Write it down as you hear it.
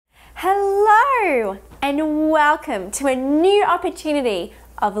Hello and welcome to a new opportunity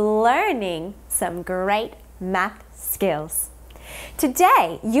of learning some great math skills.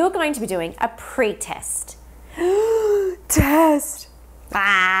 Today you're going to be doing a pre-test. Test!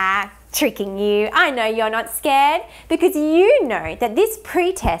 Tricking you. I know you're not scared because you know that this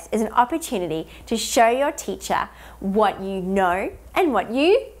pre-test is an opportunity to show your teacher what you know and what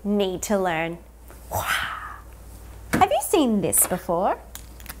you need to learn. Have you seen this before?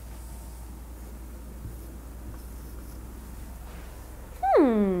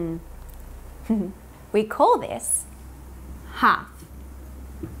 We call this half.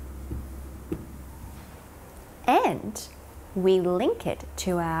 And we link it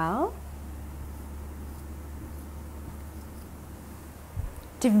to our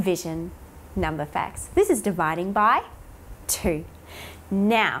division number facts. This is dividing by 2.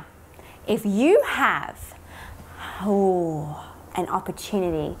 Now, if you have an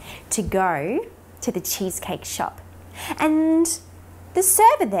opportunity to go to the cheesecake shop and the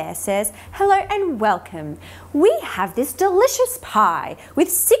server there says, "Hello and welcome. We have this delicious pie with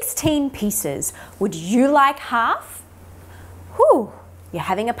 16 pieces. Would you like half?" You're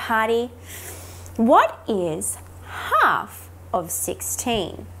having a party. What is half of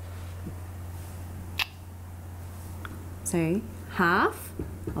 16? So, half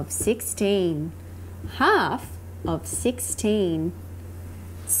of 16. Half of 16.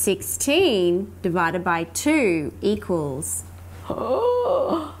 16 divided by 2 equals...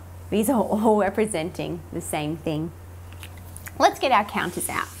 These are all representing the same thing. Let's get our counters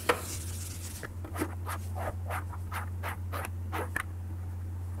out.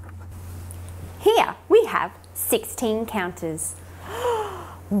 Here we have 16 counters.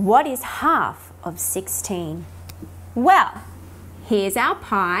 What is half of 16? Well, here's our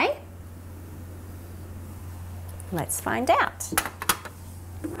pie. Let's find out.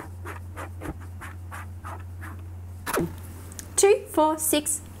 2, 4,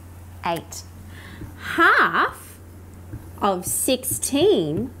 6, 8. Half of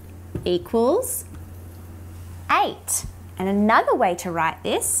 16 equals 8. And another way to write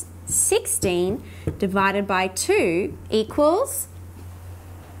this, 16 divided by 2 equals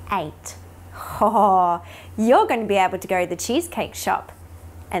 8. You're going to be able to go to the cheesecake shop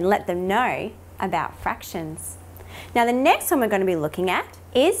and let them know about fractions. Now the next one we're going to be looking at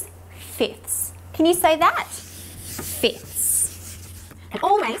is fifths. Can you say that? Fifths. And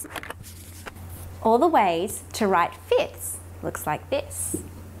all the ways to write fifths looks like this.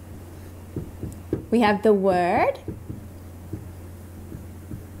 We have the word,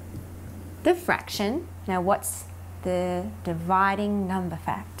 the fraction. Now what's the dividing number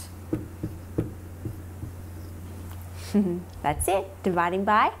fact? That's it, dividing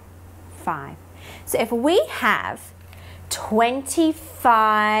by 5. So if we have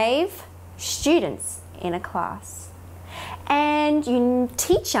 25 students in a class, and your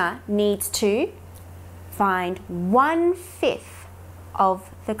teacher needs to find 1/5 of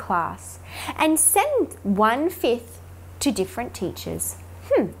the class and send 1/5 to different teachers.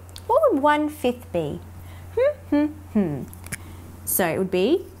 What would 1/5 be? So it would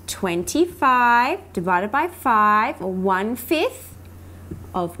be 25 divided by 5, or 1/5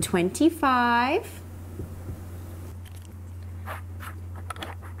 of 25.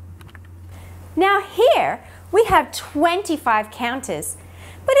 Now here we have 25 counters,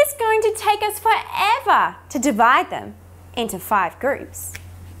 but it's going to take us forever to divide them into 5 groups.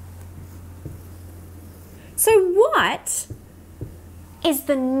 So what is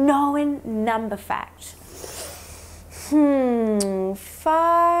the known number fact?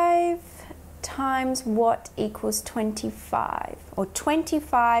 5 times what equals 25? Or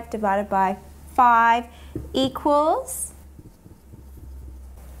 25 divided by 5 equals...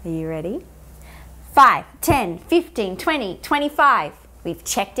 Are you ready? 5, 10, 15, 20, 25. We've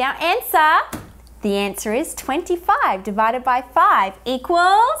checked our answer. The answer is 25 divided by 5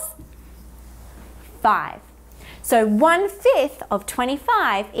 equals 5. So 1/5 of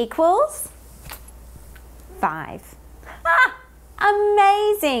 25 equals 5.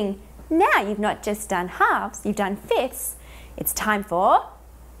 Amazing! Now you've not just done halves, you've done fifths. It's time for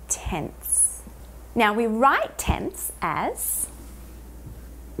tenths. Now we write tenths as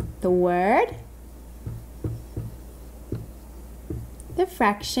the word, the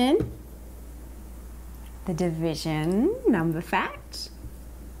fraction, the division number fact.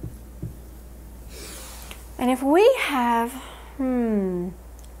 And if we have,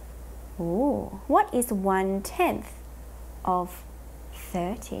 what is 1/10 of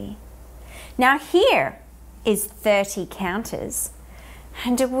 30? Now here is 30 counters.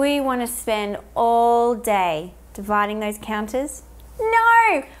 And do we want to spend all day dividing those counters? No!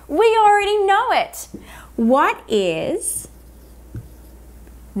 no, we already know it. What is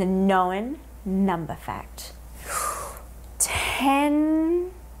the known number fact?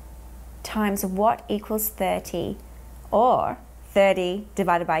 10 times what equals 30? Or 30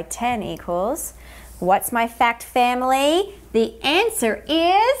 divided by 10 equals, what's my fact, family? The answer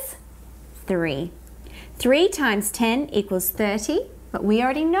is 3. 3 times 10 equals 30, but we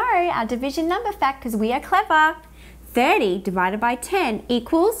already know our division number fact because we are clever. 30 divided by 10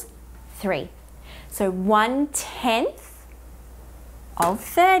 equals 3. So 1/10 of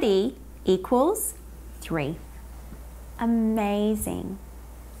 30 equals 3. Amazing.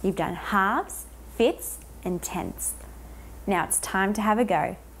 You've done halves, fifths, and tenths. Now it's time to have a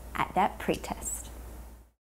go at that pretest.